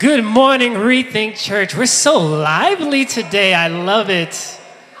Good morning, Rethink Church. We're so lively today. I love it.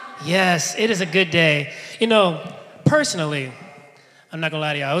 Yes, it is a good day. You know, personally, I'm not going to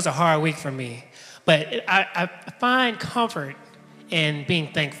lie to y'all, it was a hard week for me. But I find comfort in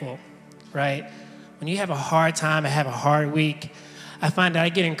being thankful, right? When you have a hard time and have a hard week, I find that I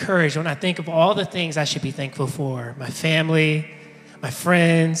get encouraged when I think of all the things I should be thankful for. My family, my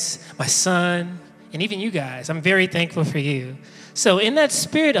friends, my son, and even you guys. I'm very thankful for you. So in that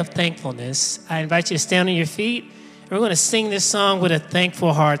spirit of thankfulness, I invite you to stand on your feet, and we're going to sing this song with a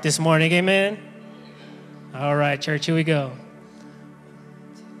thankful heart this morning. Amen? All right, church, here we go.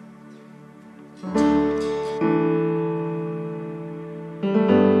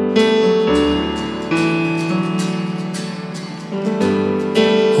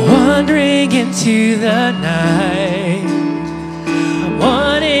 Wandering into the night,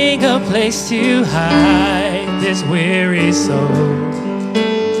 wanting a place to hide this weary soul,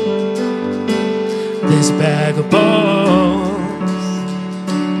 this bag of bones.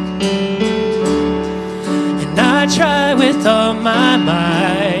 And I try with all my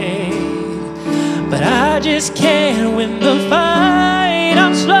might, but I just can't win the fight.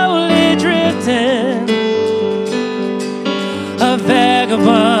 I'm slowly drifting, a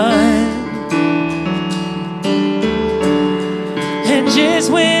vagabond. And just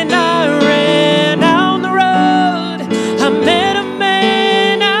when I ran down the road, I met a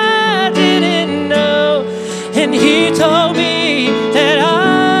man I didn't know, and he told me that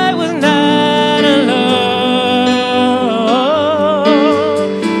I was not alone.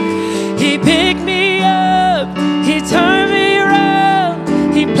 He picked me up, he turned me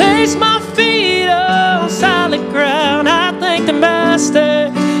around, he placed my feet on solid ground. I thank the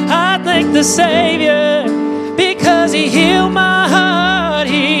Master, I thank the Savior, because he healed my heart,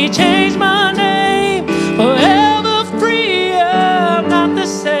 he changed my name, forever free, I'm not the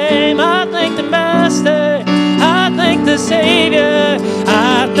same. I thank the Master, I thank the Savior,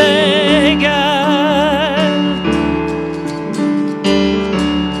 I thank God.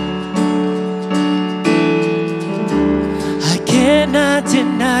 I cannot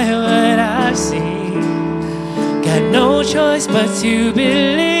deny what I've seen, got no choice but to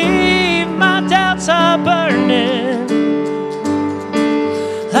believe. My doubts are burning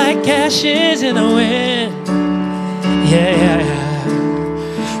like ashes in the wind. Yeah.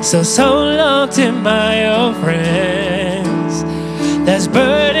 So long to my old friends that's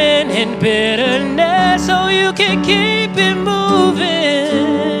burden and bitterness, so you can keep it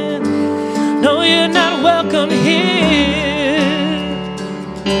moving. No, you're not welcome here.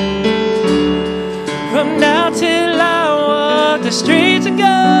 From now till I walk the streets of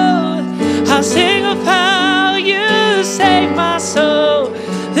gold, I'll sing of how you saved my soul.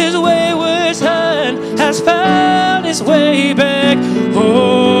 This wayward son has found his way back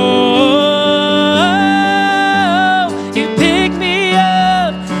home. You picked me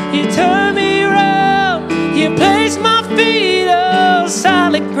up, you turned me around, you placed my feet on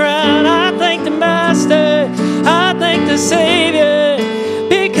solid ground. I thank the Master, I thank the Savior,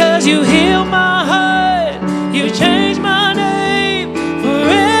 because you healed my heart, you changed my name,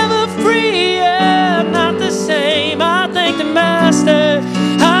 forever free, I'm not the same. I thank the Master,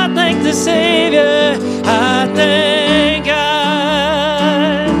 I thank the Savior, I thank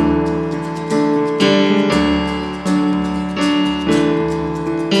God.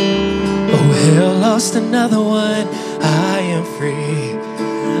 Oh, hell lost another one. I am free,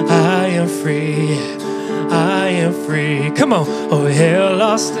 I am free, I am free. Come on. Oh, hell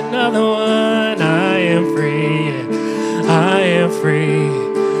lost another one. I am free, I am free,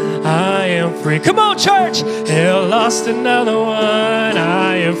 I am free. Come on, church. Hell lost another one.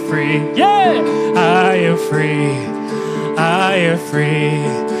 I am free. Yeah. I am free, I am free.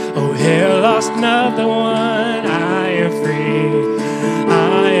 Oh, hell lost another one. I am free,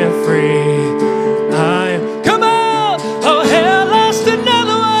 I am free, I am. Come on. Oh, hell lost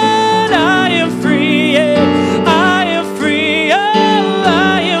another one. I am free. Yeah. I am free. Oh,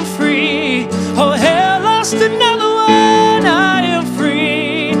 I am free. Oh, hell lost another one. I am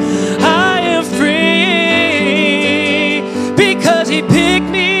free. I am free. Because he picked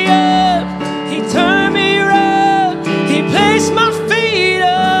me up, he turned me around, he placed my feet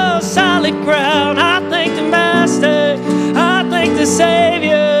on solid ground. I thank the Master, I thank the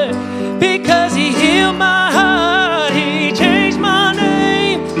Savior, because he healed my heart, he changed my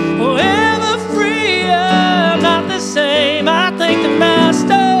name, forever free, I'm not the same. I thank the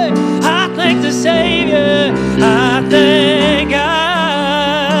Master, I thank the Savior, I thank God,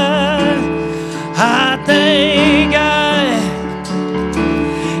 I thank God,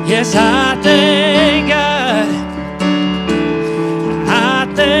 yes, I thank God, I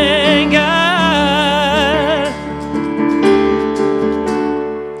thank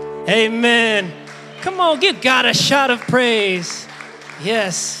on, give God a shout of praise.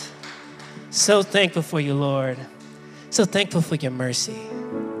 Yes. So thankful for you, Lord. So thankful for your mercy.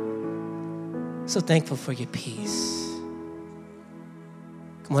 So thankful for your peace.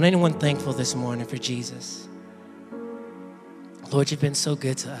 Come on, anyone thankful this morning for Jesus? Lord, you've been so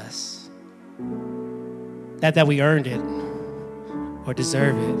good to us. Not that we earned it or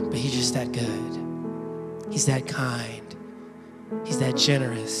deserve it, but he's just that good. He's that kind. He's that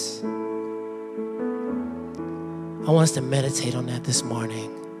generous. I want us to meditate on that this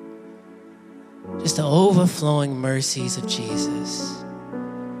morning. Just the overflowing mercies of Jesus.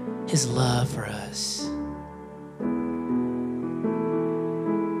 His love for us.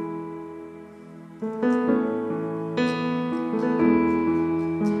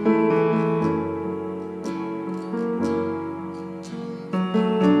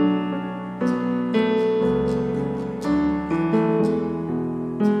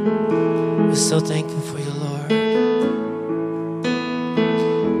 We're so thankful for you, Lord.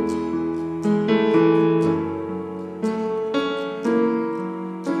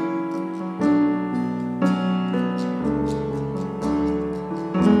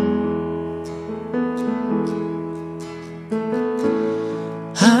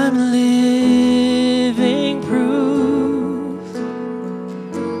 I'm living proof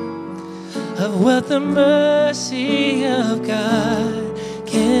of what the mercy of God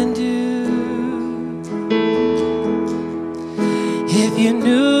can do. If you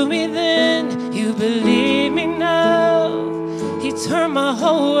knew me then, you believe me now. He turned my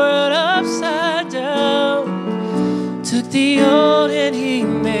whole world upside down. Took the old and he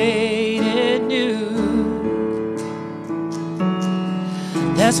made it new.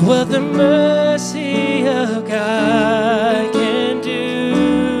 That's what the mercy of God can do.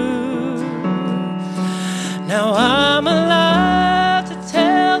 Now I'm alive to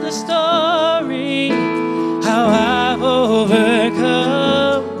tell the story how I've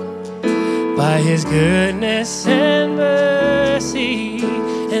overcome by his goodness and mercy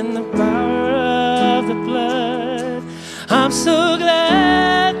and the power of the blood. I'm so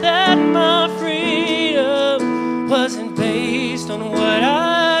glad that my freedom wasn't based on what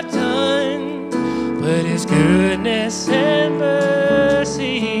I've done, but his goodness and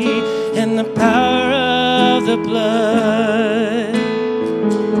mercy and the power of the blood.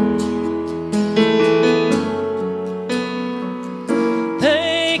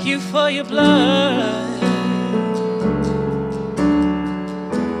 Thank you for your blood.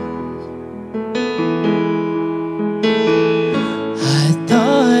 I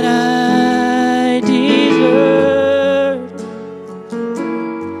thought I deserved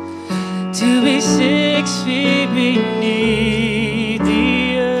to be 6 feet beneath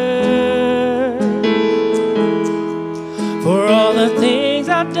the earth for all the things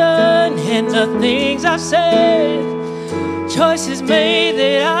I've done and the things I've said, choices made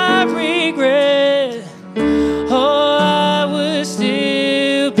that I regret. Oh, I would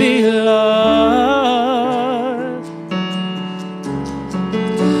still be lost,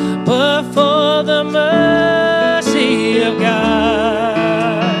 but for the mercy of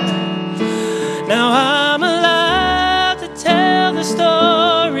God, now I'm alive to tell the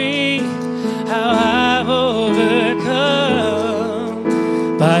story how I've overcome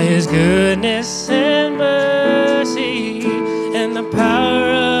by his goodness and mercy and the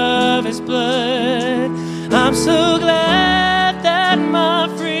power of his blood. I'm so glad that my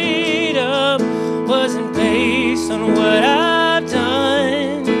freedom wasn't based on what I've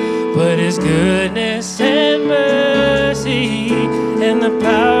done, but his goodness and mercy and the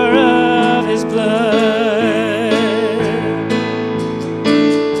power of his blood.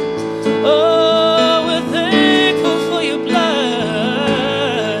 Oh, we're thankful for your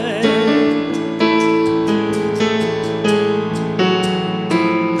blood.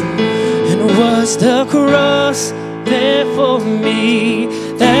 And was the cross there for me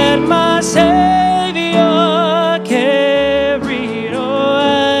that my Savior carried?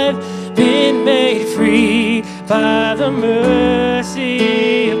 Oh, I've been made free by the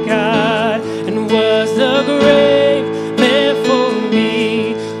mercy of God. And was the grave meant for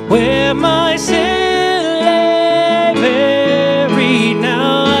me where my sin lay buried?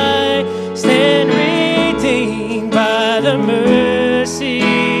 Now I stand redeemed by the mercy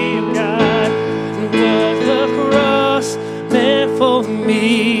of God. And was the cross meant for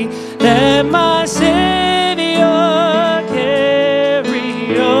me that my Savior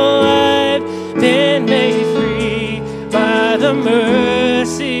carried? Oh, I've been made free by the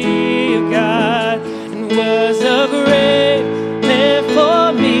mercy of God. And was the grave meant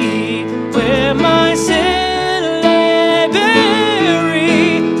for me where my sin lay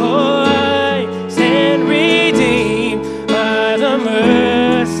buried? Oh, I stand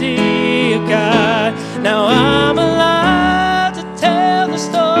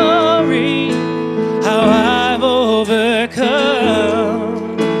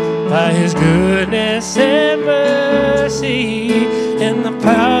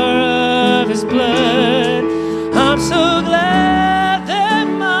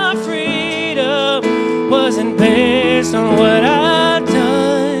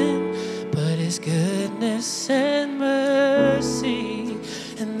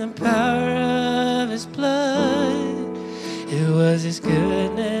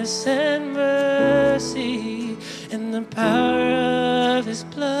goodness and mercy and the power of his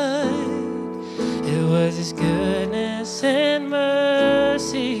blood. It was his goodness and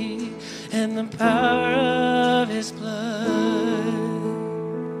mercy and the power of his blood.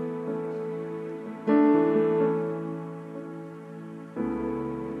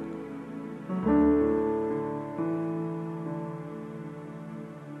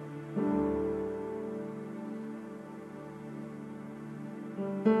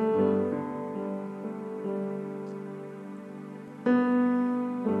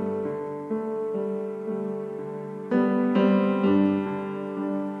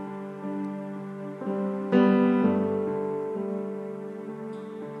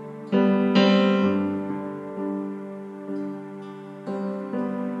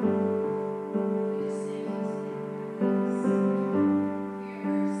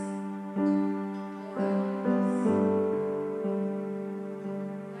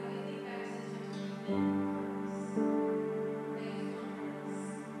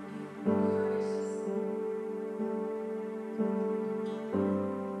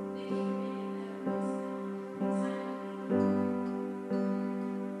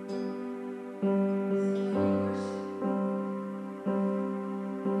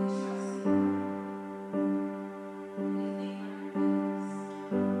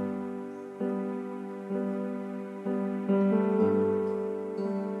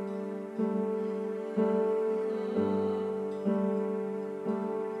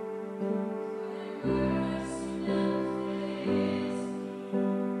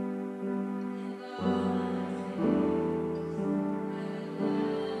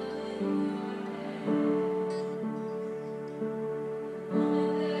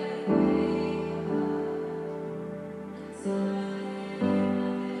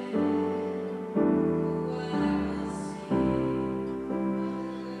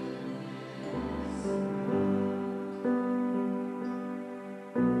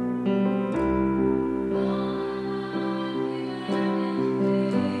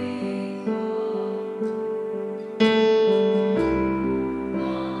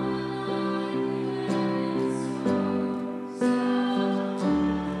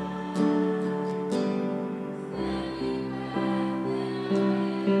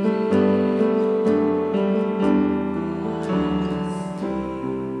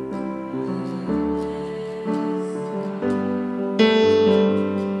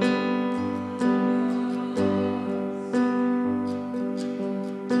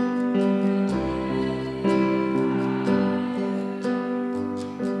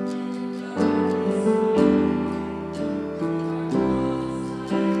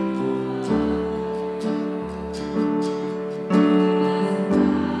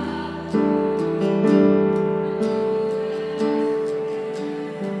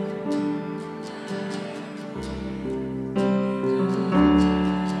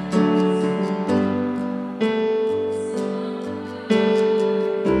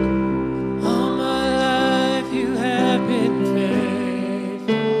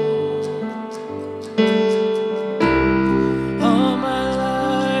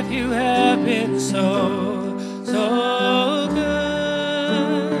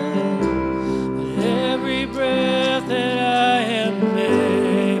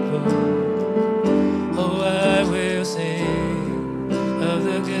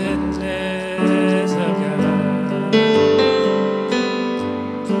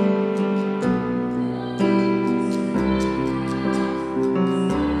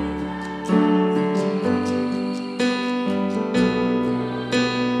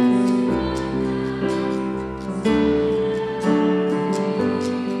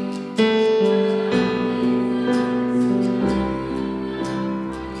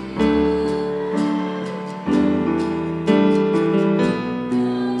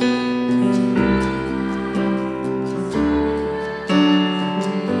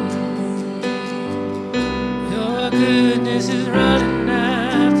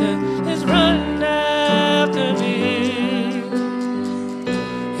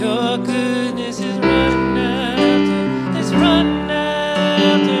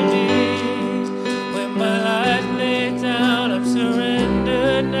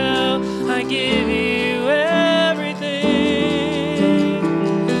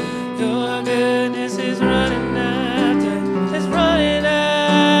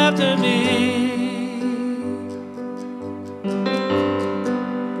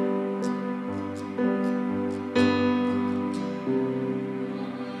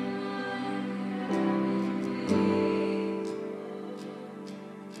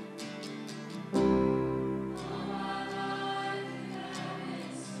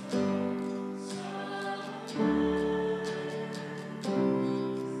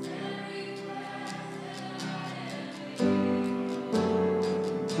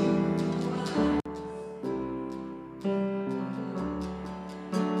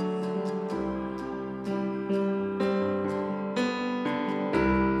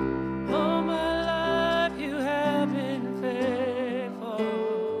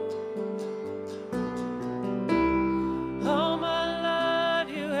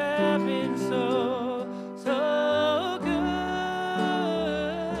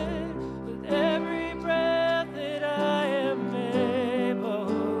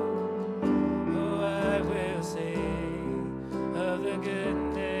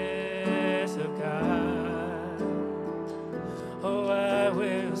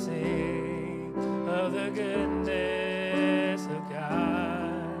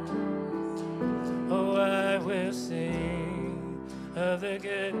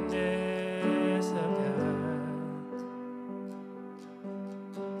 goodness of God.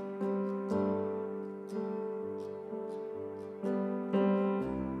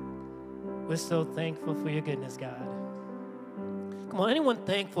 We're so thankful for your goodness, God. Come on, anyone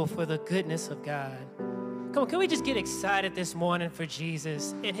thankful for the goodness of God? Come on, can we just get excited this morning for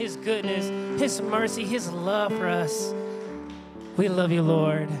Jesus and his goodness, his mercy, his love for us? We love you,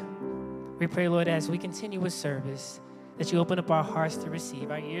 Lord. We pray, Lord, as we continue with service, that you open up our hearts to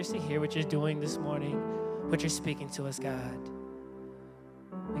receive, our ears to hear what you're doing this morning, what you're speaking to us, God.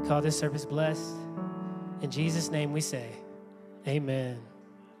 We call this service blessed. In Jesus' name we say, amen.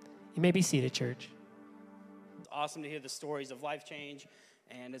 You may be seated, church. It's awesome to hear the stories of life change,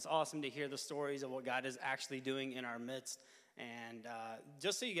 and it's awesome to hear the stories of what God is actually doing in our midst. And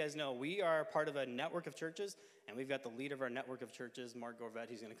just so you guys know, we are part of a network of churches, and we've got the leader of our network of churches, Mark Gorvet.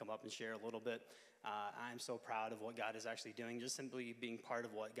 He's going to come up and share a little bit. I'm so proud of what God is actually doing, just simply being part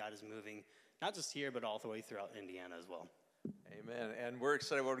of what God is moving, not just here, but all the way throughout Indiana as well. Amen. And we're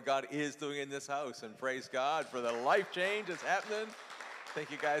excited about what God is doing in this house, and praise God for the life change that's happening. Thank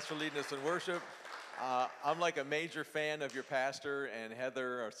you guys for leading us in worship. I'm like a major fan of your pastor and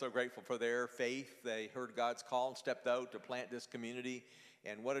Heather. Are so grateful for their faith. They heard God's call and stepped out to plant this community.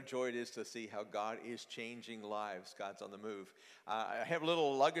 And what a joy it is to see how God is changing lives. God's on the move. I have a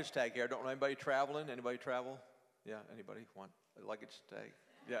little luggage tag here. I don't know anybody traveling. Anybody travel? Yeah, anybody want a luggage tag?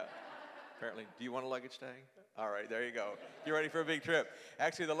 Yeah. Apparently. Do you want a luggage tag? All right, there you go. You're ready for a big trip.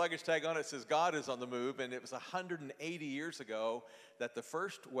 Actually, the luggage tag on it says God is on the move, and it was 180 years ago that the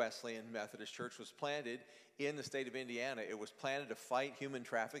first Wesleyan Methodist Church was planted in the state of Indiana. It was planted to fight human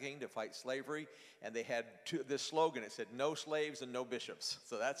trafficking, to fight slavery, and they had this slogan. It said, no slaves and no bishops.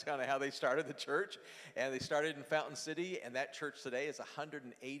 So that's kind of how they started the church, and they started in Fountain City, and that church today is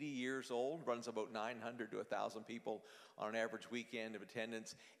 180 years old, runs about 900 to 1,000 people on an average weekend of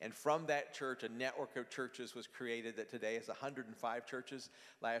attendance. And from that church, a network of churches was created that today is 105 churches.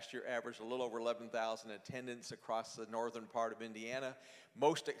 Last year averaged a little over 11,000 attendance across the northern part of Indiana.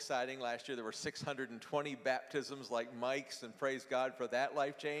 Most exciting, last year there were 620 baptisms like Mike's, and praise God for that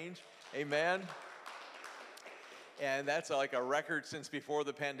life change. Amen. And that's like a record since before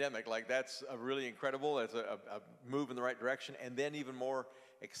the pandemic. Like, that's really incredible. It's a move in the right direction. And then even more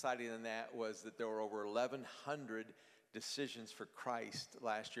exciting than that was that there were over 1,100 decisions for Christ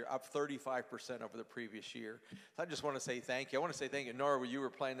last year, up 35% over the previous year. So I just want to say thank you. I want to say thank you. Nora, when you were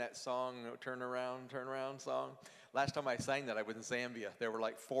playing that song, Turn Around song, last time I sang that, I was in Zambia. There were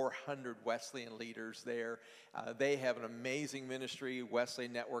like 400 Wesleyan leaders there. They have an amazing ministry,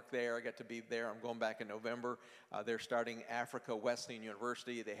 Wesleyan Network there. I got to be there. I'm going back in November. They're starting Africa Wesleyan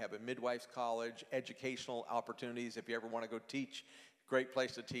University. They have a midwife's college, educational opportunities if you ever want to go teach. Great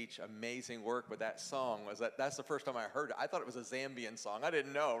place to teach, amazing work. But that song that's the first time I heard it. I thought it was a Zambian song. I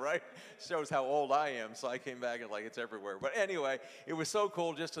didn't know, right? Shows how old I am. So I came back and like, it's everywhere. But anyway, it was so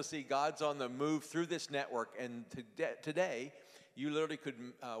cool just to see God's on the move through this network. And today, you literally could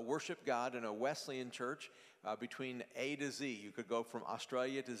worship God in a Wesleyan church between A to Z. You could go from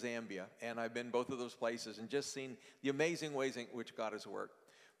Australia to Zambia. And I've been both of those places and just seen the amazing ways in which God has worked.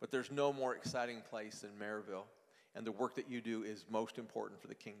 But there's no more exciting place than Maryville. And the work that you do is most important for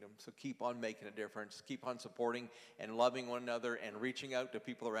the kingdom. So keep on making a difference. Keep on supporting and loving one another and reaching out to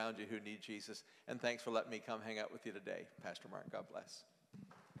people around you who need Jesus. And thanks for letting me come hang out with you today, Pastor Mark. God bless.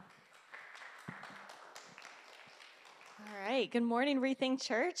 All right. Good morning, Rethink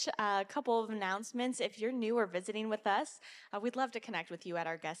Church. A couple of announcements. If you're new or visiting with us, we'd love to connect with you at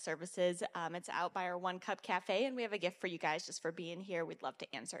our guest services. It's out by our One Cup Cafe, and we have a gift for you guys just for being here. We'd love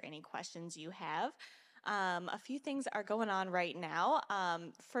to answer any questions you have. A few things are going on right now.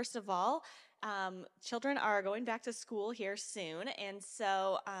 First of all, children are going back to school here soon, and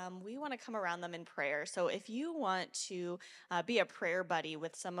so we want to come around them in prayer. So if you want to be a prayer buddy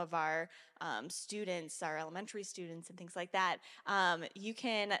with some of our students, our elementary students and things like that, you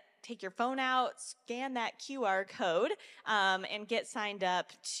can take your phone out, scan that QR code, and get signed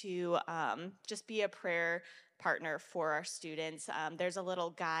up to just be a prayer partner for our students. There's a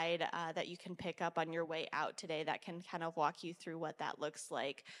little guide that you can pick up on your way out today that can kind of walk you through what that looks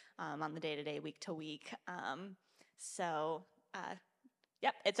like on the day-to-day, week-to-week.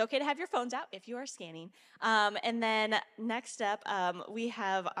 Yep, it's okay to have your phones out if you are scanning. And then next up, we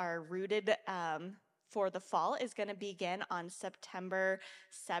have our Rooted for the fall is going to begin on September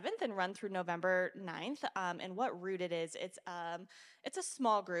 7th and run through November 9th. And what Rooted is, it's a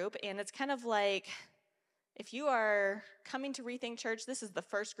small group, and it's kind of like If you are coming to Rethink Church, this is the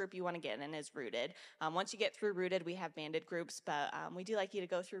first group you want to get in is Rooted. Once you get through Rooted, we have banded groups, but we do like you to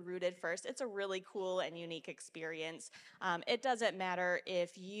go through Rooted first. It's a really cool and unique experience. It doesn't matter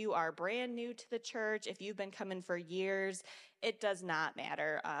if you are brand new to the church, if you've been coming for years, it does not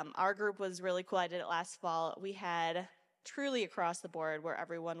matter. Our group was really cool. I did it last fall. We had truly across the board where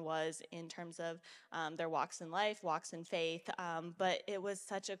everyone was in terms of their walks in life, walks in faith. But it was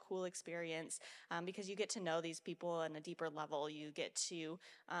such a cool experience because you get to know these people on a deeper level. You get to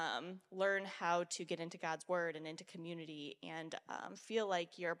learn how to get into God's word and into community and feel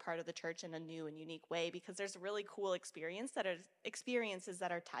like you're a part of the church in a new and unique way because there's really cool experiences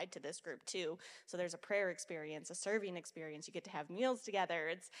that are tied to this group too. So there's a prayer experience, a serving experience. You get to have meals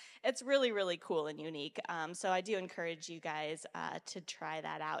together. It's really, really cool and unique. So I do encourage you guys to try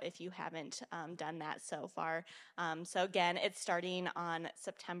that out if you haven't done that so far. So again, it's starting on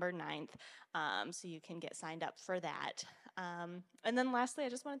September 9th, so you can get signed up for that. And then lastly, I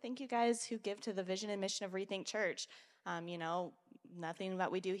just want to thank you guys who give to the vision and mission of Rethink Church. Nothing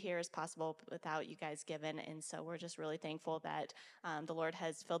that we do here is possible without you guys giving, and so we're just really thankful that the Lord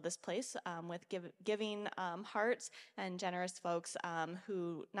has filled this place with giving hearts and generous folks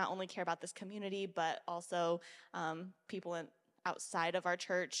who not only care about this community, but also people outside of our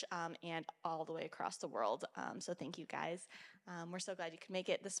church and all the way across the world. So thank you guys. We're so glad you could make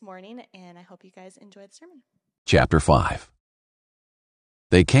it this morning, and I hope you guys enjoyed the sermon. Chapter 5.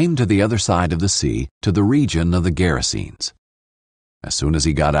 They came to the other side of the sea, to the region of the Gerasenes. As soon as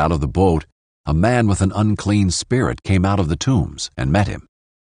he got out of the boat, a man with an unclean spirit came out of the tombs and met him.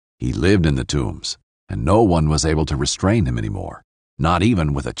 He lived in the tombs, and no one was able to restrain him anymore, not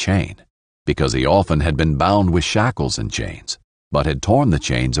even with a chain, because he often had been bound with shackles and chains, but had torn the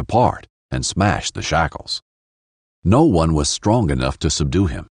chains apart and smashed the shackles. No one was strong enough to subdue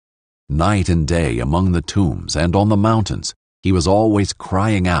him. Night and day among the tombs and on the mountains, he was always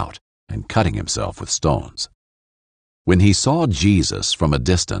crying out and cutting himself with stones. When he saw Jesus from a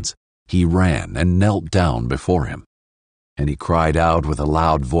distance, he ran and knelt down before him. And he cried out with a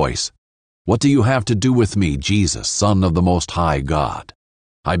loud voice, "What do you have to do with me, Jesus, Son of the Most High God?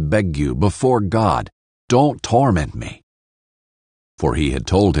 I beg you, before God, don't torment me." For he had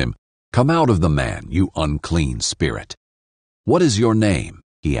told him, "Come out of the man, you unclean spirit." "What is your name?"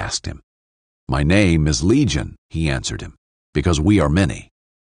 he asked him. "My name is Legion," he answered him, "because we are many."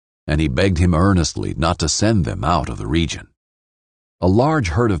 And he begged him earnestly not to send them out of the region. A large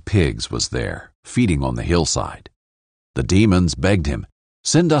herd of pigs was there, feeding on the hillside. The demons begged him,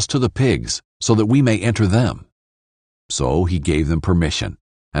 "Send us to the pigs, so that we may enter them." So he gave them permission,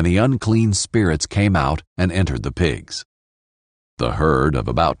 and the unclean spirits came out and entered the pigs. The herd of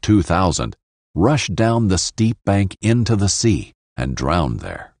about 2,000 rushed down the steep bank into the sea and drowned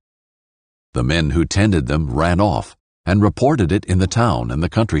there. The men who tended them ran off and reported it in the town and the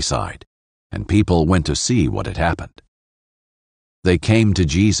countryside, and people went to see what had happened. They came to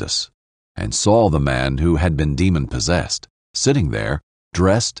Jesus and saw the man who had been demon-possessed, sitting there,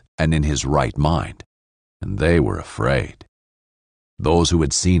 dressed and in his right mind, and they were afraid. Those who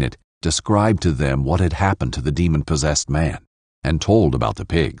had seen it described to them what had happened to the demon-possessed man, and told about the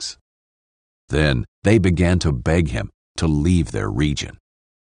pigs. Then they began to beg him to leave their region.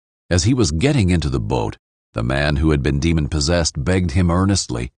 As he was getting into the boat, the man who had been demon-possessed begged him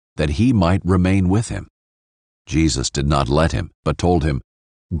earnestly that he might remain with him. Jesus did not let him, but told him,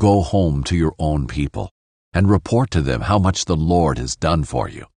 "Go home to your own people, and report to them how much the Lord has done for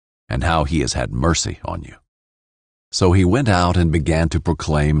you, and how he has had mercy on you." So he went out and began to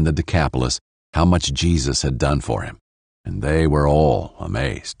proclaim in the Decapolis how much Jesus had done for him, and they were all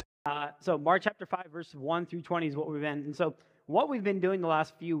amazed. So Mark chapter 5, verse 1 through 20 is what we've been. And so what we've been doing the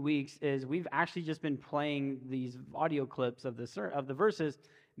last few weeks is we've actually just been playing these audio clips of the verses,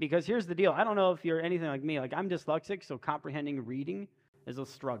 because here's the deal. I don't know if you're anything like me. Like, I'm dyslexic, so comprehending reading is a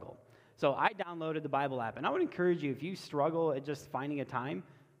struggle. So I downloaded the Bible app, and I would encourage you, if you struggle at just finding a time,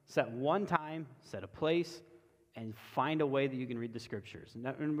 set one time, set a place, and find a way that you can read the scriptures.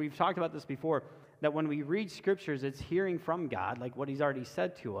 And we've talked about this before, that when we read scriptures, it's hearing from God, like what he's already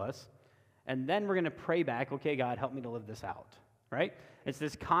said to us, and then we're going to pray back, "Okay, God, help me to live this out," right? It's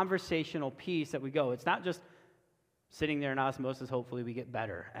this conversational piece that we go. It's not just sitting there in osmosis, hopefully we get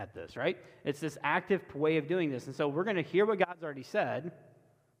better at this, right? It's this active way of doing this. And so we're going to hear what God's already said,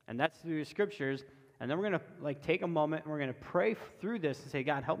 and that's through the scriptures, and then we're going to take a moment and we're going to pray through this and say,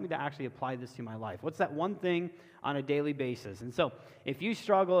 "God, help me to actually apply this to my life. What's that one thing on a daily basis?" And so if you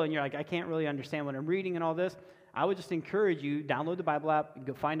struggle and you're like, "I can't really understand what I'm reading and all this," I would just encourage you, download the Bible app,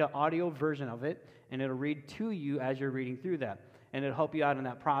 go find an audio version of it, and it'll read to you as you're reading through that. and it'll help you out in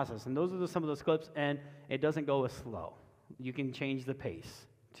that process. And those are some of those clips, and it doesn't go as slow. You can change the pace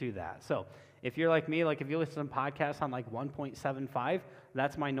to that. So if you're like me, like if you listen to podcasts on like 1.75,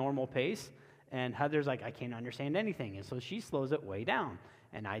 that's my normal pace. And Heather's like, I can't understand anything. And so she slows it way down.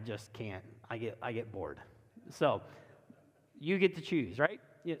 And I just can't. I get bored. So you get to choose, right?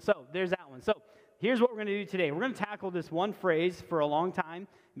 Yeah, so there's that one. So here's what we're going to do today. We're going to tackle this one phrase for a long time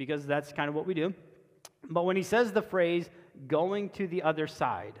because that's kind of what we do. But when he says the phrase, going to the other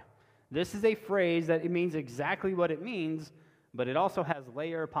side, this is a phrase that it means exactly what it means, but it also has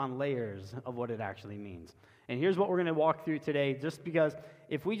layer upon layers of what it actually means. And here's what we're going to walk through today, just because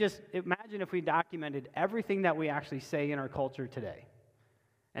imagine if we documented everything that we actually say in our culture today.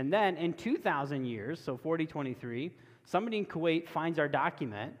 And then in 2,000 years, so 4023, somebody in Kuwait finds our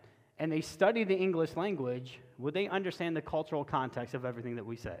document, and they study the English language. Would they understand the cultural context of everything that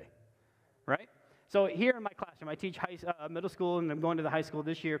we say? Right? So here in my classroom, I teach middle school, and I'm going to the high school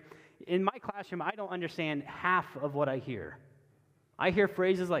this year. In my classroom, I don't understand half of what I hear. I hear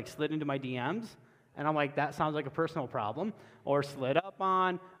phrases like slid into my DMs, and I'm like, that sounds like a personal problem, or slid up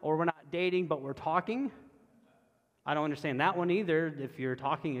on, or we're not dating, but we're talking. I don't understand that one either. If you're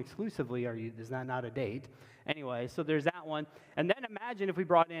talking exclusively, is that not a date? Anyway, so there's that one. And then imagine if we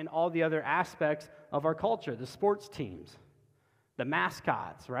brought in all the other aspects of our culture, the sports teams, the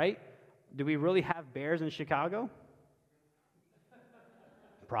mascots, right? Do we really have bears in Chicago?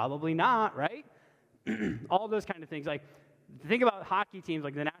 Probably not, right? All those kind of things. Like, think about hockey teams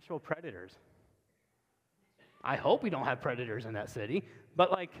like the Nashville Predators. I hope we don't have predators in that city,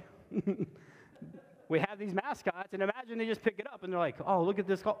 but like, we have these mascots, and imagine they just pick it up, and they're like, oh, look at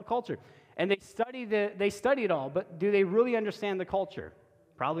this culture. And they study it all, but do they really understand the culture?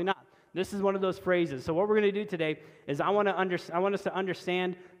 Probably not. This is one of those phrases. So what we're going to do today is I want us to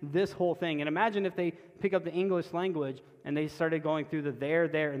understand this whole thing. And imagine if they pick up the English language, and they started going through the there,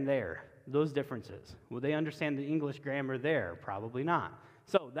 and there, those differences. Will they understand the English grammar there? Probably not.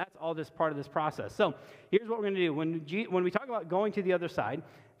 So that's all this part of this process. So here's what we're going to do. When we talk about going to the other side,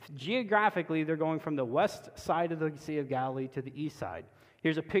 geographically, they're going from the west side of the Sea of Galilee to the east side.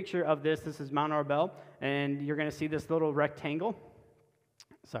 Here's a picture of this. This is Mount Arbel, and you're going to see this little rectangle.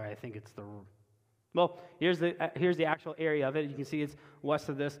 Sorry, I think it's here's the actual area of it. You can see it's west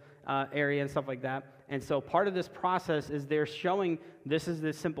of this area and stuff like that. And so part of this process is they're showing this is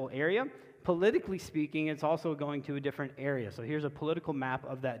this simple area. Politically speaking, it's also going to a different area. So here's a political map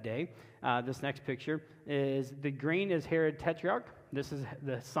of that day. This next picture is the green is Herod Tetrarch. This is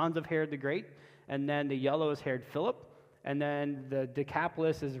the sons of Herod the Great. And then the yellow is Herod Philip. And then the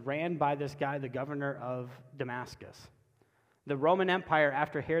Decapolis is ran by this guy, the governor of Damascus. The Roman Empire,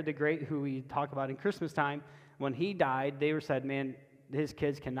 after Herod the Great, who we talk about in Christmas time, when he died, they said, man, his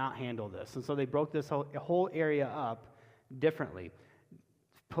kids cannot handle this. And so they broke this whole area up differently.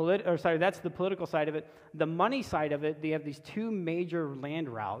 That's the political side of it. The money side of it, they have these two major land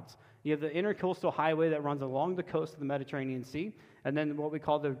routes. You have the intercoastal highway that runs along the coast of the Mediterranean Sea, and then what we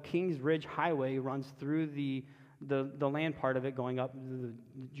call the Kings Ridge Highway runs through the land part of it going up the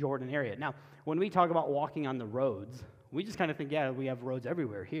Jordan area. Now, when we talk about walking on the roads, we just kind of think, yeah, we have roads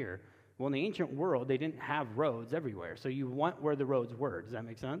everywhere here. Well, in the ancient world, they didn't have roads everywhere, so you went where the roads were. Does that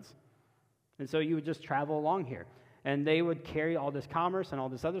make sense? And so you would just travel along here. And they would carry all this commerce and all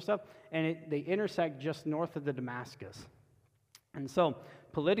this other stuff, and they intersect just north of the Damascus. And so,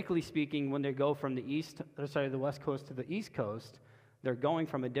 politically speaking, when they go from the west coast to the east coast, they're going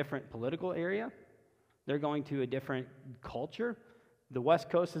from a different political area. They're going to a different culture. The west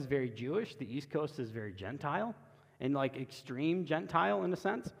coast is very Jewish. The east coast is very Gentile, and like extreme Gentile in a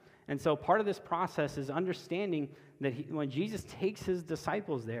sense. And so part of this process is understanding that when Jesus takes his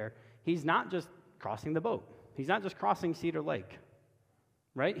disciples there, he's not just crossing the boat. He's not just crossing Cedar Lake,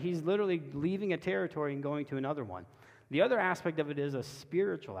 right? He's literally leaving a territory and going to another one. The other aspect of it is a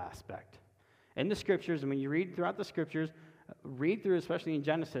spiritual aspect. In the scriptures, and when you read throughout the scriptures, read through, especially in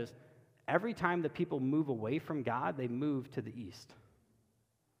Genesis, every time that people move away from God, they move to the east.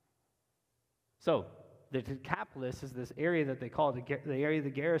 So, the Decapolis is this area that they call the area of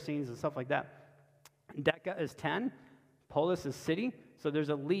the Gerasenes and stuff like that. Deca is 10, Polis is city, so there's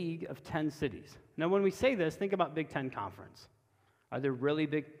a league of 10 cities. Now, when we say this, think about Big Ten Conference. Are there really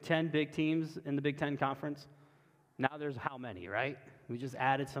 10 big teams in the Big Ten Conference? Now there's how many, right? We just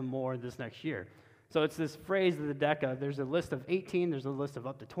added some more this next year. So it's this phrase of the Deca. There's a list of 18. There's a list of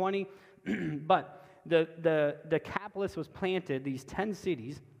up to 20. But the Decapolis was planted, these 10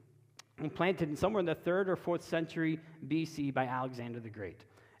 cities, and planted in somewhere in the 3rd or 4th century BC by Alexander the Great.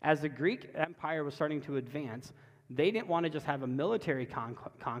 As the Greek Empire was starting to advance, they didn't want to just have a military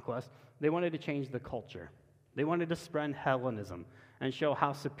conquest. They wanted to change the culture. They wanted to spread Hellenism and show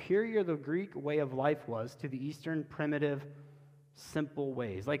how superior the Greek way of life was to the Eastern primitive, simple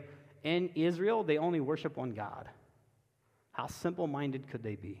ways. Like in Israel, they only worship one God. How simple-minded could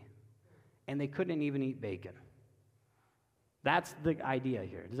they be? And they couldn't even eat bacon. That's the idea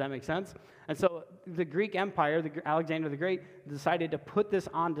here. Does that make sense? And so the Greek Empire, Alexander the Great, decided to put this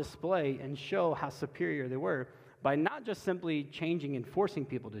on display and show how superior they were by not just simply changing and forcing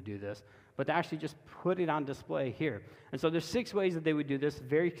people to do this, but to actually just put it on display here. And so there's 6 ways that they would do this,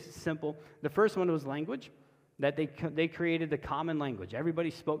 very simple. The first one was language, that they created the common language.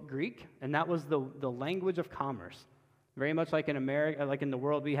 Everybody spoke Greek, and that was the language of commerce. Very much like in America, like in the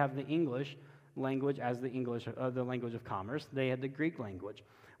world, we have the English language as the language of commerce. They had the Greek language.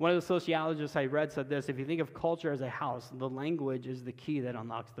 One of the sociologists I read said this: if you think of culture as a house, the language is the key that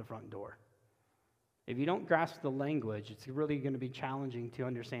unlocks the front door. If you don't grasp the language, it's really going to be challenging to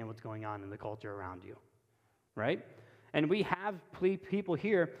understand what's going on in the culture around you, right? And we have people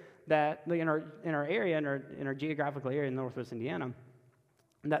here that in our area, in our geographical area in Northwest Indiana,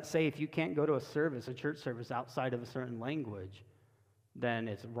 that say if you can't go to a church service outside of a certain language, then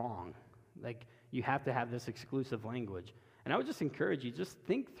it's wrong. Like, you have to have this exclusive language. And I would just encourage you, just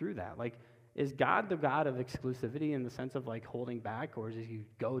think through that. Like, is God the God of exclusivity in the sense of like holding back, or does he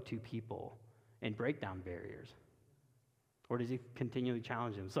go to people and break down barriers? Or does he continually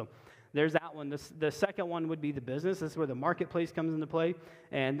challenge them? So there's that one. The second one would be the business. This is where the marketplace comes into play.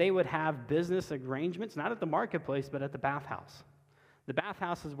 And they would have business arrangements, not at the marketplace, but at the bathhouse. The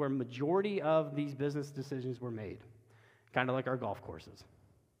bathhouse is where majority of these business decisions were made, kind of like our golf courses,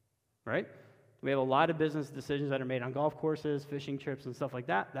 right? We have a lot of business decisions that are made on golf courses, fishing trips, and stuff like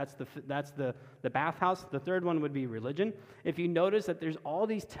that. That's the bathhouse. The third one would be religion. If you notice that there's all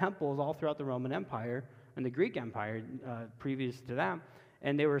these temples all throughout the Roman Empire and the Greek Empire previous to that,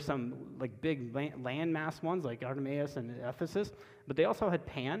 and there were some like big landmass ones like Artemis and Ephesus, but they also had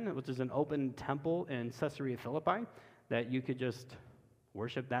Pan, which is an open temple in Caesarea Philippi that you could just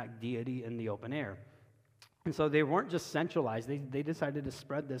worship that deity in the open air. And so they weren't just centralized. They decided to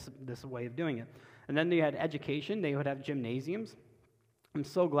spread this way of doing it. And then they had education. They would have gymnasiums. I'm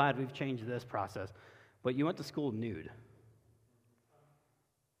so glad we've changed this process. But you went to school nude.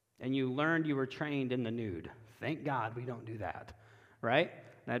 And you were trained in the nude. Thank God we don't do that, right?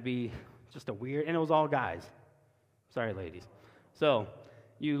 That'd be just a weird, and it was all guys. Sorry, ladies. So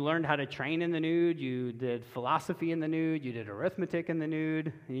you learned how to train in the nude. You did philosophy in the nude. You did arithmetic in the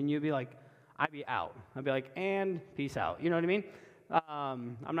nude. And you'd be like, I'd be out. I'd be like, and peace out. You know what I mean?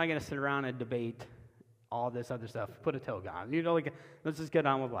 I'm not going to sit around and debate all this other stuff. Put a toga on. You know, like, let's just get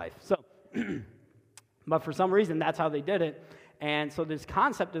on with life. So, but for some reason, that's how they did it. And so this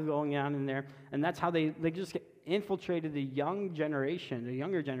concept is going on in there, and that's how they just infiltrated the younger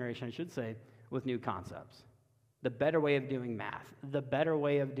generation, I should say, with new concepts. The better way of doing math, the better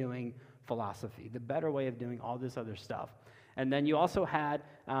way of doing philosophy, the better way of doing all this other stuff. And then you also had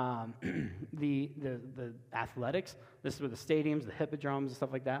the athletics. This is where the stadiums, the hippodromes, and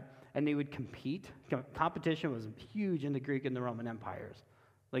stuff like that. And they would compete. Competition was huge in the Greek and the Roman empires.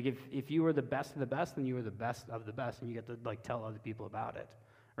 Like if you were the best of the best, then you were the best of the best, and you get to like tell other people about it,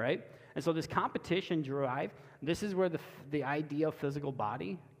 right? And so this competition drive, this is where the idea of physical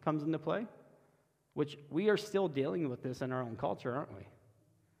body comes into play, which we are still dealing with this in our own culture, aren't we?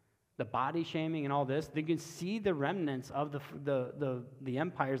 The body shaming and all this, they can see the remnants of the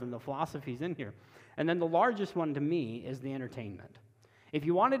empires and the philosophies in here. And then the largest one to me is the entertainment. If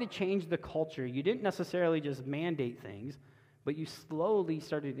you wanted to change the culture, you didn't necessarily just mandate things, but you slowly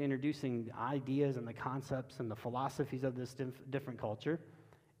started introducing the ideas and the concepts and the philosophies of this different culture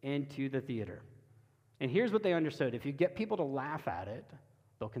into the theater. And here's what they understood. If you get people to laugh at it,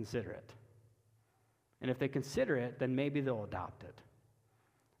 they'll consider it. And if they consider it, then maybe they'll adopt it.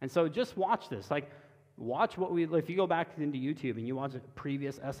 And so just watch this. Like, watch if you go back into YouTube and you watch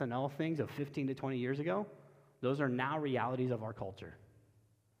previous SNL things of 15 to 20 years ago, those are now realities of our culture.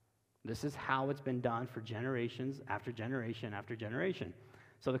 This is how it's been done for generations after generation after generation.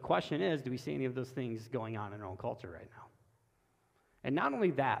 So the question is, do we see any of those things going on in our own culture right now? And not only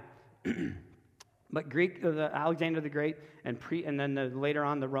that, but Alexander the Great and then later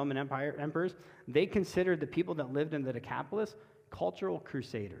on the Roman emperors, they considered the people that lived in the Decapolis cultural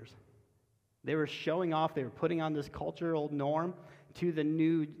crusaders. They were showing off, they were putting on this cultural norm to the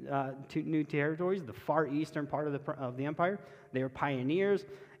new territories, the far eastern part of the empire. They were pioneers,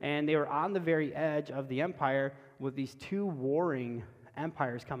 and they were on the very edge of the empire with these two warring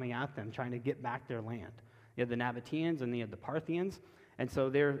empires coming at them, trying to get back their land. You had the Nabateans and you had the Parthians, and so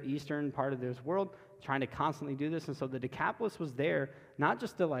they're eastern part of this world, trying to constantly do this. And so the Decapolis was there not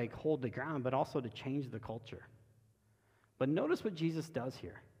just to like hold the ground, but also to change the culture. But notice what Jesus does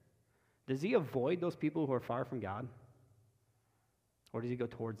here. Does he avoid those people who are far from God? Or does he go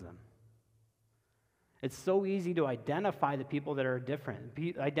towards them? It's so easy to identify the people that are different,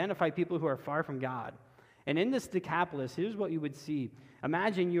 identify people who are far from God. And in this Decapolis, here's what you would see.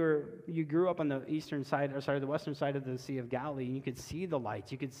 Imagine you grew up on the the western side of the Sea of Galilee, and you could see the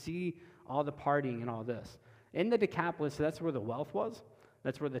lights. You could see all the partying and all this. In the Decapolis, that's where the wealth was.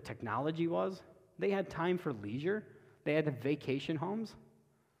 That's where the technology was. They had time for leisure. They had vacation homes.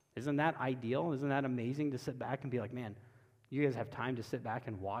 Isn't that ideal? Isn't that amazing to sit back and be like, man, you guys have time to sit back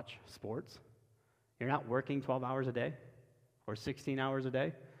and watch sports? You're not working 12 hours a day or 16 hours a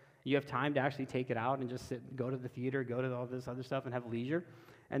day. You have time to actually take it out and just go to the theater, go to all this other stuff and have leisure.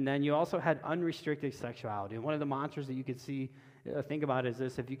 And then you also had unrestricted sexuality. And one of the mantras that you could think about is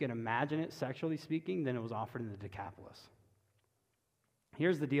this: if you can imagine it sexually speaking, then it was offered in the Decapolis.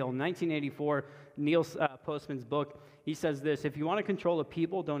 Here's the deal. In 1984, Neil Postman's book, he says this: if you want to control a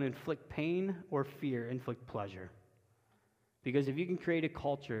people, don't inflict pain or fear, inflict pleasure. Because if you can create a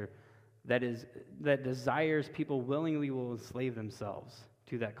culture that desires, people willingly will enslave themselves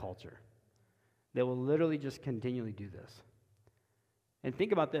to that culture. They will literally just continually do this. And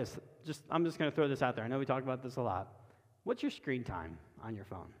think about this. I'm just going to throw this out there. I know we talk about this a lot. What's your screen time on your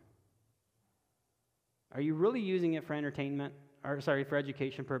phone? Are you really using it for entertainment? For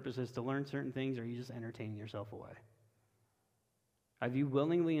education purposes, to learn certain things, or are you just entertaining yourself away? Have you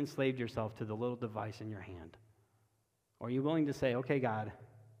willingly enslaved yourself to the little device in your hand? Or are you willing to say, okay, God,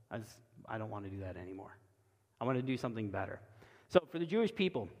 I don't want to do that anymore. I want to do something better. So for the Jewish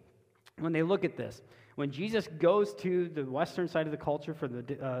people, when they look at this, when Jesus goes to the western side of the culture for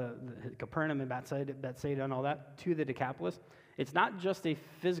the Capernaum and Bethsaida and all that, to the Decapolis, it's not just a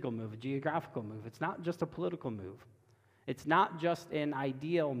physical move, a geographical move. It's not just a political move. It's not just an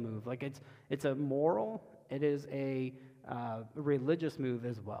ideal move. Like it's a moral, it is a religious move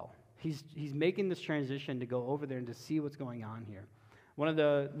as well. He's making this transition to go over there and to see what's going on here. One of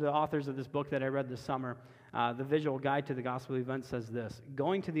the authors of this book that I read this summer, the visual guide to the gospel event, says this: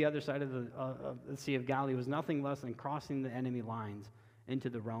 going to the other side of the Sea of Galilee was nothing less than crossing the enemy lines into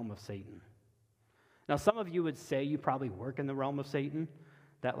the realm of Satan. Now, some of you would say you probably work in the realm of Satan,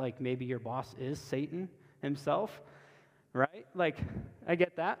 that like maybe your boss is Satan himself, right? Like, I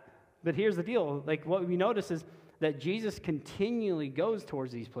get that. But here's the deal. Like, what we notice is that Jesus continually goes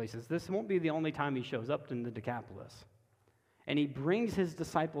towards these places. This won't be the only time he shows up in the Decapolis. And he brings his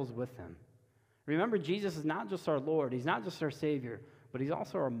disciples with him. Remember, Jesus is not just our Lord. He's not just our Savior, but he's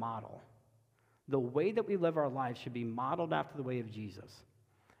also our model. The way that we live our lives should be modeled after the way of Jesus.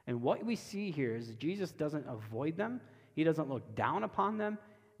 And what we see here is that Jesus doesn't avoid them. He doesn't look down upon them.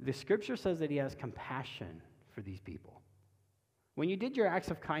 The scripture says that he has compassion for these people. When you did your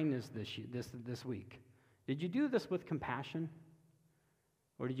acts of kindness this week, did you do this with compassion?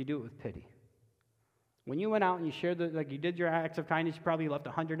 Or did you do it with pity? When you went out and you shared, you did your acts of kindness, you probably left a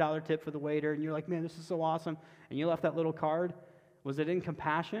 $100 tip for the waiter, and you're like, man, this is so awesome, and you left that little card. Was it in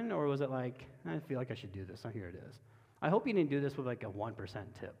compassion, or was it like, I feel like I should do this, so here it is? I hope you didn't do this with like a 1%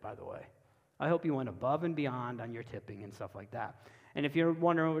 tip, by the way. I hope you went above and beyond on your tipping and stuff like that. And if you're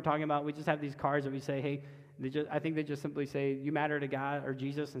wondering what we're talking about, we just have these cards that we say, hey, I think they just simply say, you matter to God or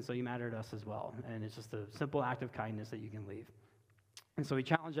Jesus, and so you matter to us as well. And it's just a simple act of kindness that you can leave. And so we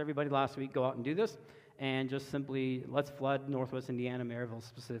challenged everybody last week, go out and do this, and just simply let's flood Northwest Indiana, Maryville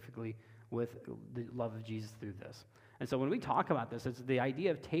specifically, with the love of Jesus through this. And so when we talk about this, it's the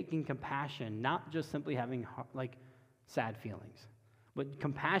idea of taking compassion, not just simply having like sad feelings. What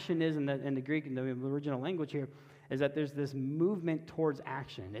compassion is in the Greek, in the original language here, is that there's this movement towards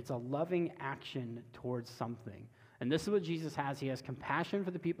action. It's a loving action towards something. And this is what Jesus has. He has compassion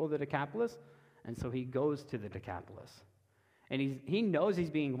for the people of the Decapolis, and so he goes to the Decapolis. And he knows he's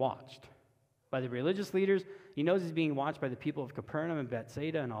being watched by the religious leaders. He knows he's being watched by the people of Capernaum and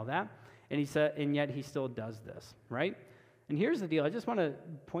Bethsaida and all that. And yet he still does this, right? And here's the deal. I just want to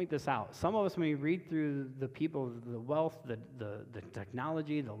point this out. Some of us, when we read through the people, the wealth, the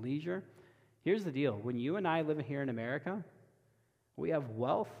technology, the leisure, here's the deal. When you and I live here in America, we have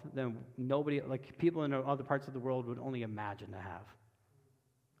wealth that nobody, like people in other parts of the world would only imagine to have.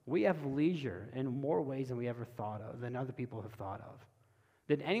 We have leisure in more ways than we ever thought of, than other people have thought of.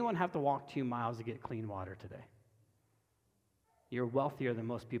 Did anyone have to walk 2 miles to get clean water today? You're wealthier than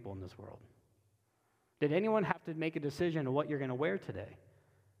most people in this world. Did anyone have to make a decision on what you're going to wear today?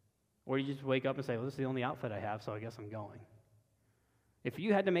 Or you just wake up and say, well, this is the only outfit I have, so I guess I'm going. If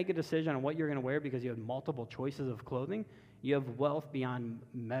you had to make a decision on what you're going to wear because you had multiple choices of clothing, you have wealth beyond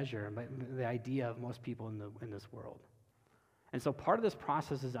measure, the idea of most people in this world. And so part of this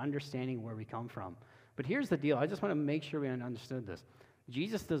process is understanding where we come from. But here's the deal. I just want to make sure we understood this.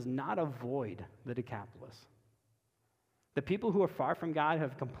 Jesus does not avoid the Decapolis. The people who are far from God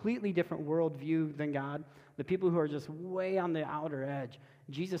have a completely different worldview than God. The people who are just way on the outer edge,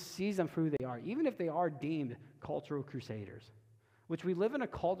 Jesus sees them for who they are, even if they are deemed cultural crusaders. Which we live in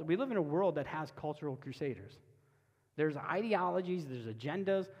a world that has cultural crusaders. There's ideologies, there's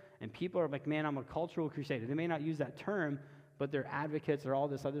agendas, and people are like, man, I'm a cultural crusader. They may not use that term, but they're advocates or all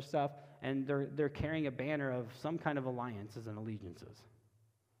this other stuff, and they're carrying a banner of some kind of alliances and allegiances.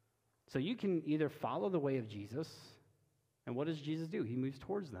 So you can either follow the way of Jesus, and what does Jesus do? He moves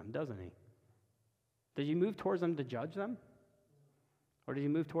towards them, doesn't he? Does he move towards them to judge them? Or does he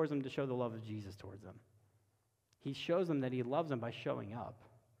move towards them to show the love of Jesus towards them? He shows them that he loves them by showing up.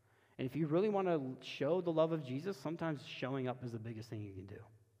 And if you really want to show the love of Jesus, sometimes showing up is the biggest thing you can do.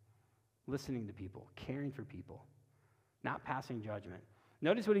 Listening to people, caring for people, not passing judgment.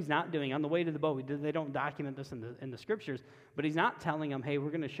 Notice what he's not doing. On the way to the boat, they don't document this in the scriptures, but he's not telling them, hey,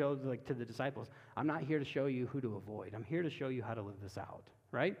 we're going to show to the disciples, I'm not here to show you who to avoid. I'm here to show you how to live this out,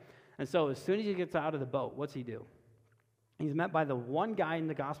 right? And so as soon as he gets out of the boat, what's he do? He's met by the one guy in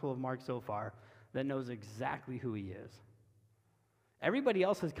the Gospel of Mark so far that knows exactly who he is. Everybody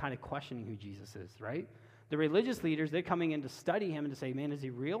else is kind of questioning who Jesus is, right? The religious leaders, they're coming in to study him and to say, man, is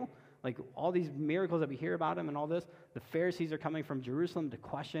he real? Like all these miracles that we hear about him and all this, the Pharisees are coming from Jerusalem to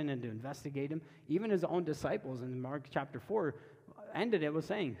question and to investigate him. Even his own disciples in Mark chapter 4 ended it with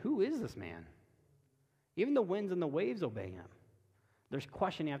saying, who is this man? Even the winds and the waves obey him. There's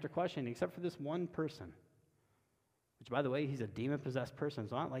questioning after questioning, except for this one person. Which, by the way, he's a demon-possessed person.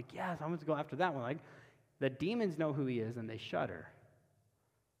 So I'm not like, yes, I'm going to go after that one. Like, the demons know who he is, and they shudder.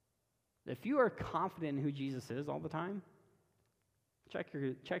 If you are confident in who Jesus is all the time, check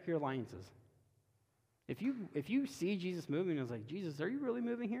your alliances. If you see Jesus moving and it's like, Jesus, are you really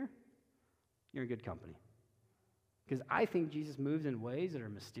moving here? You're in good company. Because I think Jesus moves in ways that are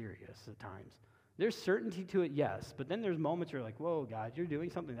mysterious at times. There's certainty to it, yes, but then there's moments where you're like, whoa, God, you're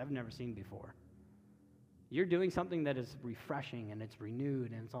doing something I've never seen before. You're doing something that is refreshing and it's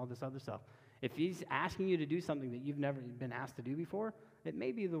renewed and it's all this other stuff. If he's asking you to do something that you've never been asked to do before, it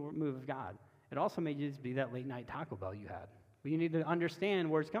may be the move of God. It also may just be that late night Taco Bell you had. But you need to understand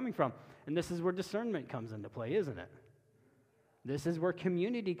where it's coming from. And this is where discernment comes into play, isn't it? This is where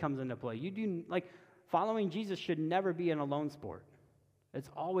community comes into play. Following Jesus should never be an alone sport. It's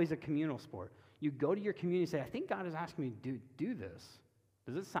always a communal sport. You go to your community and say, I think God is asking me to do this.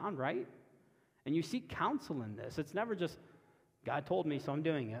 Does it sound right? And you seek counsel in this. It's never just, God told me, so I'm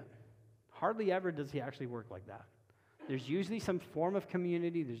doing it. Hardly ever does he actually work like that. There's usually some form of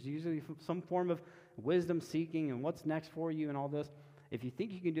community. There's usually some form of wisdom seeking and what's next for you and all this. If you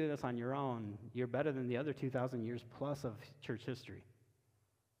think you can do this on your own, you're better than the other 2,000 years plus of church history.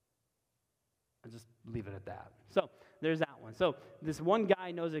 I'll just leave it at that. So there's that one. So this one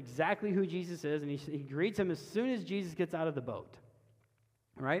guy knows exactly who Jesus is, and he greets him as soon as Jesus gets out of the boat.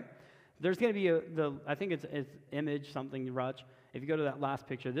 Right? There's going to be I think it's image something, Rutch. If you go to that last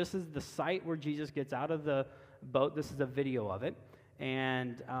picture, this is the site where Jesus gets out of the boat. This is a video of it.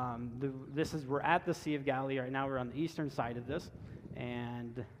 And we're at the Sea of Galilee right now. We're on the eastern side of this.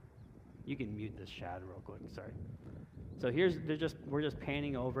 And you can mute this, Shad, real quick. Sorry. So we're just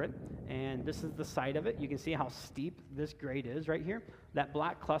panning over it. And this is the site of it. You can see how steep this grade is right here. That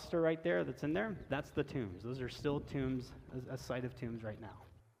black cluster right there that's in there, that's the tombs. Those are still tombs, a site of tombs right now.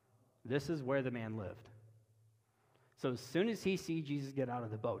 This is where the man lived. So as soon as he sees Jesus get out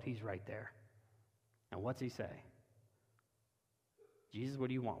of the boat, he's right there. And what's he say? Jesus, what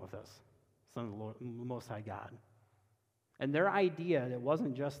do you want with us? Son of the Lord, Most High God. And their idea, it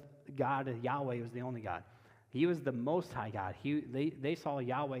wasn't just God, Yahweh was the only God. He was the Most High God. They saw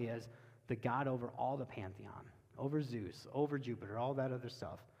Yahweh as the God over all the pantheon, over Zeus, over Jupiter, all that other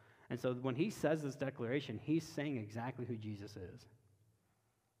stuff. And so when he says this declaration, he's saying exactly who Jesus is.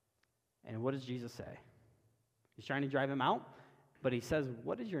 And what does Jesus say? He's trying to drive him out, but he says,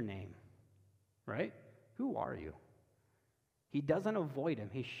 what is your name? Right? Who are you? He doesn't avoid him.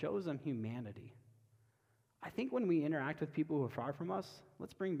 He shows them humanity. I think when we interact with people who are far from us,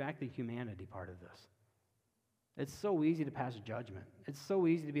 let's bring back the humanity part of this. It's so easy to pass judgment. It's so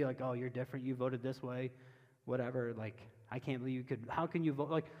easy to be like, oh, you're different. You voted this way, whatever. Like, I can't believe you could. How can you vote?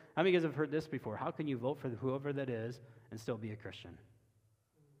 Like, how many of you guys have heard this before? How can you vote for whoever that is and still be a Christian?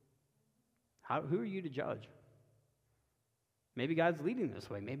 Who are you to judge? Maybe God's leading this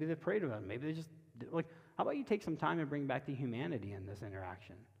way. Maybe they prayed about it. Maybe they just, how about you take some time and bring back the humanity in this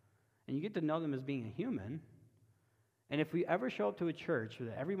interaction? And you get to know them as being a human, And if we ever show up to a church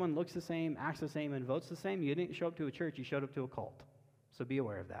where everyone looks the same, acts the same, and votes the same, you didn't show up to a church, you showed up to a cult. So be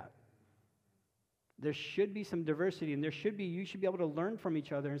aware of that. There should be some diversity, and you should be able to learn from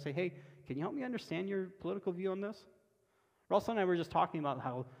each other and say, hey, can you help me understand your political view on this? Ross and I were just talking about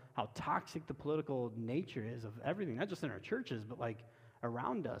how toxic the political nature is of everything, not just in our churches, but like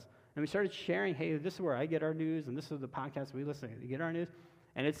around us. And we started sharing, hey, this is where I get our news, and this is the podcast we listen to get our news.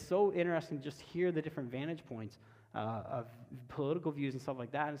 And it's so interesting to just hear the different vantage points of political views and stuff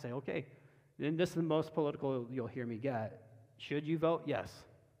like that and say, okay, then this is the most political you'll hear me get. Should you vote? Yes.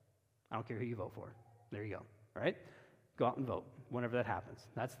 I don't care who you vote for. There you go, all right? Go out and vote whenever that happens.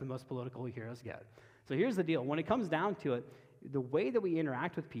 That's the most political you hear us get. So here's the deal. When it comes down to it, the way that we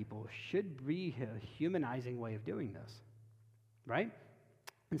interact with people should be a humanizing way of doing this, right?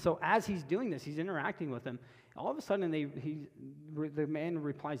 And so as he's doing this, he's interacting with them. All of a sudden, the man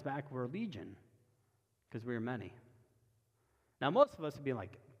replies back, we're legion, because we're many. Now, most of us would be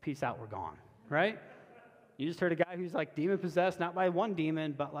like, peace out, we're gone, right? You just heard a guy who's like demon-possessed, not by one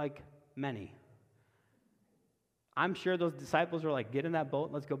demon, but like many. I'm sure those disciples were like, get in that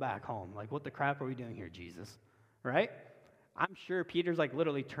boat, let's go back home. Like, what the crap are we doing here, Jesus? Right? I'm sure Peter's like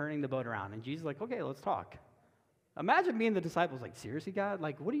literally turning the boat around, and Jesus is like, okay, let's talk. Imagine being the disciples like, seriously, God?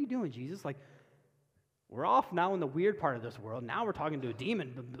 Like, what are you doing, Jesus? Like, we're off now in the weird part of this world. Now we're talking to a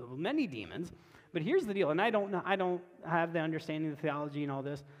demon, many demons. But here's the deal, and I don't have the understanding of the theology and all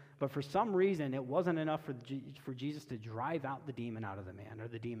this, but for some reason, it wasn't enough for Jesus to drive out the demon out of the man, or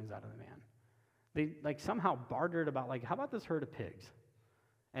the demons out of the man. They like somehow bartered about like, how about this herd of pigs?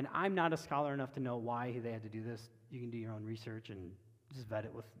 And I'm not a scholar enough to know why they had to do this. You can do your own research and just vet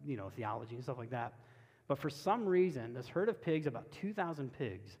it with, theology and stuff like that. But for some reason, this herd of pigs, about 2,000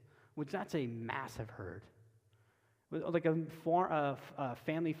 pigs, which that's a massive herd, like a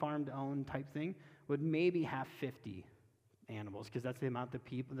family farmed owned type thing, would maybe have 50 animals, because that's the amount that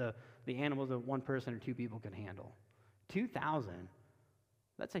people, the animals that one person or two people can handle. 2,000.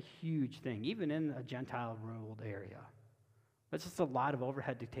 That's a huge thing, even in a Gentile-ruled area. That's just a lot of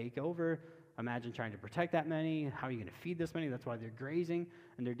overhead to take over. Imagine trying to protect that many. How are you going to feed this many? That's why they're grazing,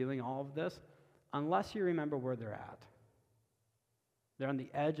 and they're doing all of this. Unless you remember where they're at. They're on the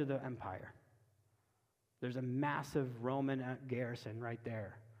edge of the empire. There's a massive Roman garrison right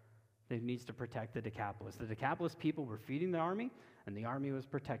there that needs to protect the Decapolis. The Decapolis people were feeding the army, and the army was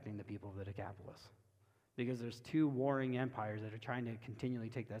protecting the people of the Decapolis. Because there's two warring empires that are trying to continually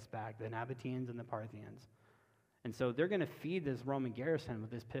take this back, the Nabateans and the Parthians. And so they're going to feed this Roman garrison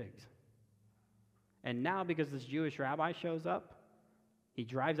with his pigs. And now, because this Jewish rabbi shows up, he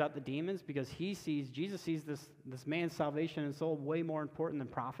drives out the demons because Jesus sees this man's salvation and soul way more important than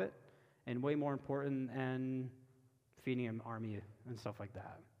profit, and way more important than feeding an army and stuff like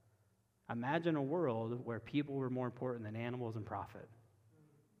that. Imagine a world where people were more important than animals and profit.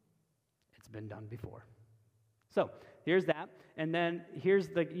 It's been done before. So here's that. And then here's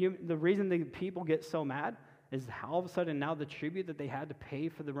the reason the people get so mad is how all of a sudden now the tribute that they had to pay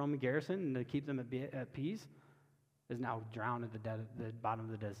for the Roman garrison and to keep them at peace is now drowned at the bottom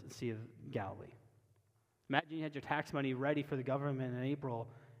of the Sea of Galilee. Imagine you had your tax money ready for the government in April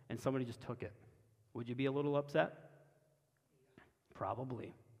and somebody just took it. Would you be a little upset?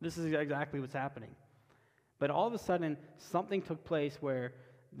 Probably. This is exactly what's happening. But all of a sudden, something took place where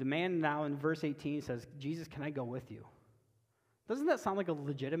the man now in verse 18 says, Jesus, can I go with you? Doesn't that sound like a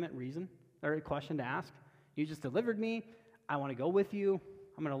legitimate reason or a question to ask? You just delivered me. I want to go with you.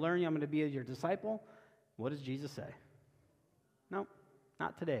 I'm going to learn you. I'm going to be your disciple. What does Jesus say? No,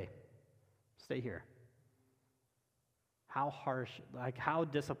 not today. Stay here. How harsh, like how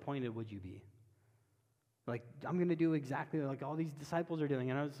disappointed would you be? Like, I'm going to do exactly like all these disciples are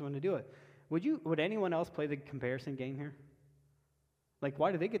doing, and I just want to do it. Would anyone else play the comparison game here? Like,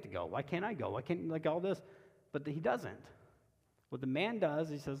 why do they get to go? Why can't I go? Why can't, like, all this? But he doesn't. What the man does,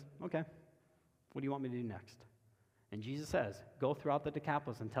 he says, okay, what do you want me to do next? And Jesus says, go throughout the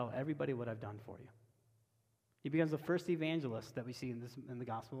Decapolis and tell everybody what I've done for you. He becomes the first evangelist that we see in the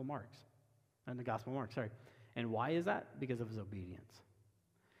Gospel of Mark. And why is that? Because of his obedience.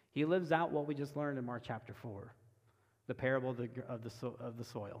 He lives out what we just learned in Mark chapter 4, the parable of the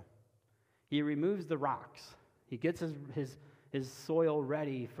soil. He removes the rocks. He gets his soil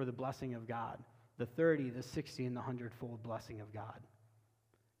ready for the blessing of God, the 30, the 60, and the 100-fold blessing of God.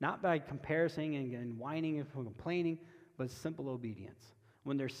 Not by comparison and whining and complaining, but simple obedience.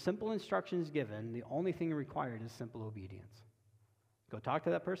 When there's simple instructions given, the only thing required is simple obedience. Go talk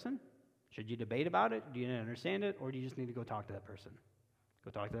to that person. Should you debate about it? Do you understand it? Or do you just need to go talk to that person? Go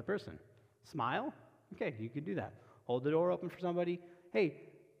talk to that person. Smile? Okay, you could do that. Hold the door open for somebody. Hey,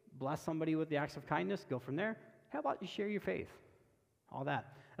 bless somebody with the acts of kindness. Go from there. How about you share your faith? All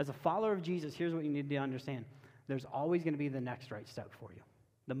that. As a follower of Jesus, here's what you need to understand. There's always going to be the next right step for you.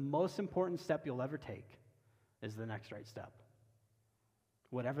 The most important step you'll ever take is the next right step.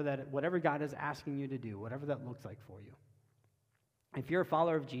 Whatever God is asking you to do, whatever that looks like for you. If you're a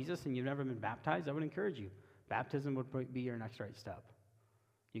follower of Jesus and you've never been baptized, I would encourage you. Baptism would be your next right step.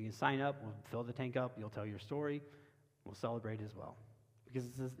 You can sign up, we'll fill the tank up, you'll tell your story, we'll celebrate as well. Because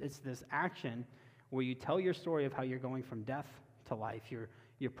it's this action where you tell your story of how you're going from death to life.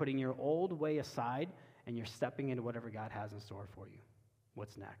 You're putting your old way aside and you're stepping into whatever God has in store for you.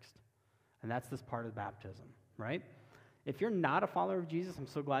 What's next? And that's this part of baptism, right? If you're not a follower of Jesus, I'm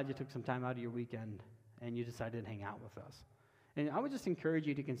so glad you took some time out of your weekend and you decided to hang out with us. And I would just encourage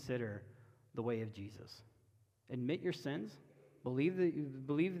you to consider the way of Jesus. Admit your sins, believe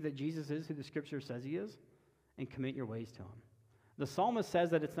that Jesus is who the Scripture says he is, and commit your ways to him. The psalmist says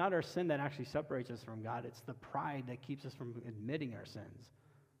that it's not our sin that actually separates us from God, it's the pride that keeps us from admitting our sins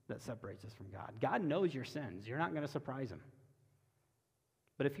that separates us from God. God knows your sins. You're not going to surprise him.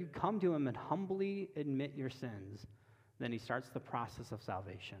 But if you come to him and humbly admit your sins, then he starts the process of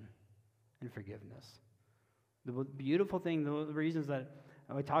salvation and forgiveness. The beautiful thing, the reasons that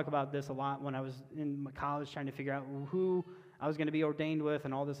I would talk about this a lot when I was in college trying to figure out who I was going to be ordained with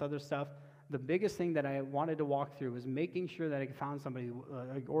and all this other stuff, the biggest thing that I wanted to walk through was making sure that I found somebody,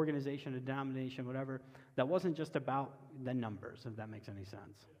 an organization, a denomination, whatever, that wasn't just about the numbers, if that makes any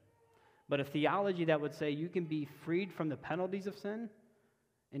sense. But a theology that would say you can be freed from the penalties of sin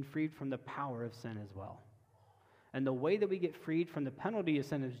and freed from the power of sin as well. And the way that we get freed from the penalty of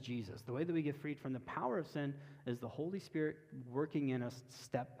sin is Jesus. The way that we get freed from the power of sin is the Holy Spirit working in us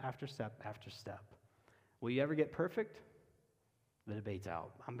step after step after step. Will you ever get perfect? The debate's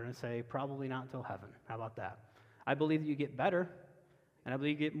out. I'm going to say probably not until heaven. How about that? I believe that you get better, and I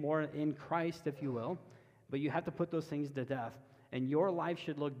believe you get more in Christ, if you will, but you have to put those things to death. And your life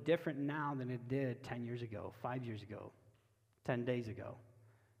should look different now than it did 10 years ago, 5 years ago, 10 days ago,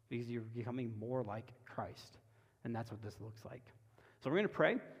 because you're becoming more like Christ. And that's what this looks like. So we're going to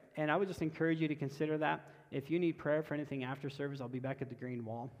pray, and I would just encourage you to consider that. If you need prayer for anything after service, I'll be back at the green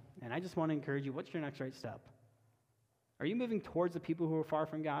wall. And I just want to encourage you, what's your next right step? Are you moving towards the people who are far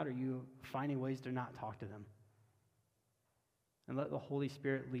from God, or are you finding ways to not talk to them? And let the Holy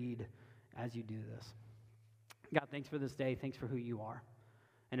Spirit lead as you do this. God, thanks for this day. Thanks for who you are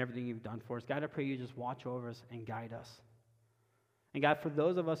and everything you've done for us. God, I pray you just watch over us and guide us. And God, for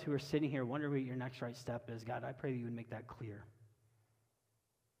those of us who are sitting here wondering what your next right step is, God, I pray that you would make that clear.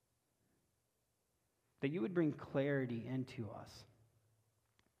 That you would bring clarity into us.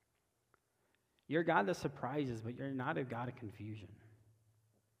 You're a God that surprises, but you're not a God of confusion.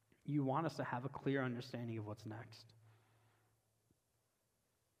 You want us to have a clear understanding of what's next.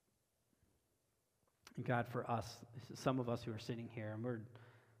 And God, for us, some of us who are sitting here, and we're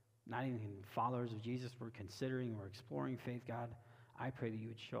not even followers of Jesus, we're considering, we're exploring faith, God, I pray that you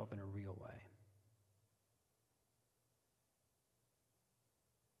would show up in a real way.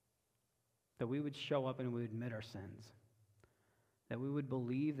 That we would show up and we would admit our sins. That we would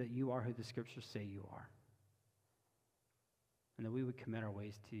believe that you are who the Scriptures say you are. And that we would commit our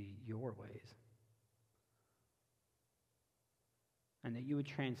ways to your ways. And that you would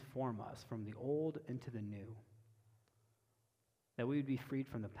transform us from the old into the new. That we would be freed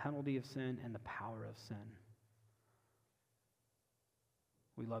from the penalty of sin and the power of sin.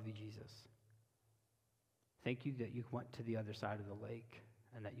 We love you, Jesus. Thank you that you went to the other side of the lake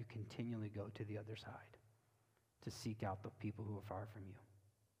and that you continually go to the other side to seek out the people who are far from you.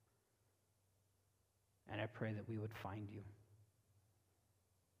 And I pray that we would find you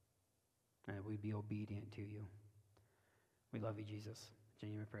and that we'd be obedient to you. We love you, Jesus.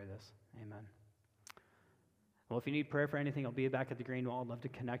 Genuinely pray this. Amen. Well, if you need prayer for anything, I'll be back at the green wall. I'd love to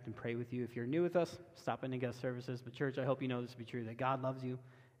connect and pray with you. If you're new with us, stop in and guest services. But church, I hope you know this to be true, that God loves you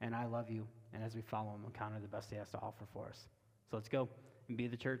and I love you. And as we follow him, we'll encounter the best he has to offer for us. So let's go and be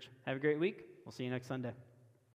the church. Have a great week. We'll see you next Sunday.